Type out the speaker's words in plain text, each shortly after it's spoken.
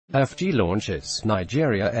FG launches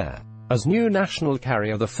Nigeria Air. As new national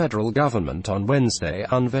carrier, the federal government on Wednesday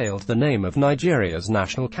unveiled the name of Nigeria's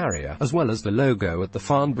national carrier, as well as the logo at the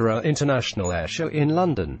Farnborough International Air Show in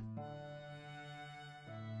London.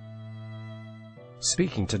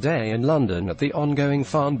 Speaking today in London at the ongoing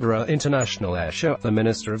Farnborough International Air Show, the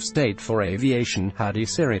Minister of State for Aviation, Hadi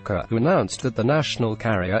Sirika, who announced that the national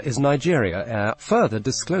carrier is Nigeria Air, further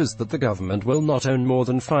disclosed that the government will not own more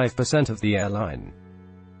than 5% of the airline.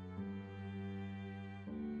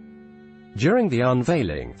 During the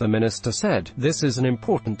unveiling, the minister said, "This is an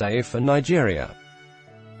important day for Nigeria.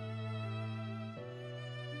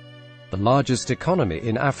 The largest economy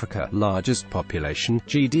in Africa, largest population,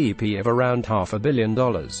 GDP of around $500 million,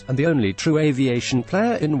 and the only true aviation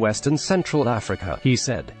player in West and Central Africa," he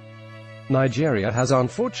said. Nigeria has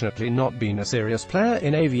unfortunately not been a serious player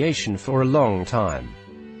in aviation for a long time.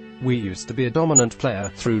 We used to be a dominant player,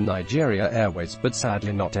 through Nigeria Airways, but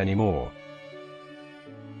sadly not anymore.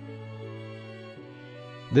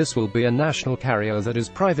 This will be a national carrier that is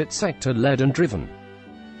private sector-led and driven.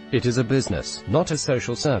 It is a business, not a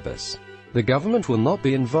social service. The government will not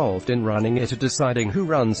be involved in running it or deciding who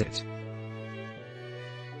runs it.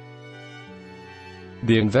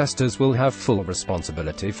 The investors will have full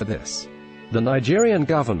responsibility for this. The Nigerian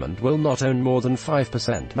government will not own more than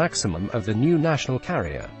 5% maximum of the new national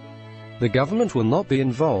carrier. The government will not be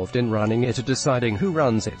involved in running it or deciding who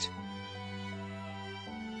runs it.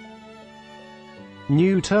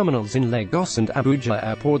 New terminals in Lagos and Abuja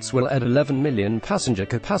airports will add 11 million passenger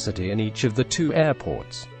capacity in each of the two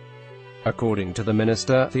airports. According to the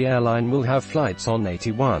minister, the airline will have flights on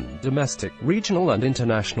 81 domestic, regional and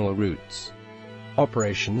international routes.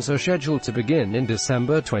 Operations are scheduled to begin in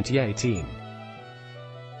December 2018.